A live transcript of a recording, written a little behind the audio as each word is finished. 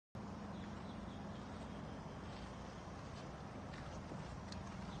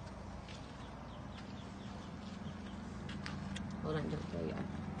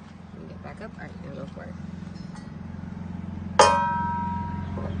back up. All right, now go for it.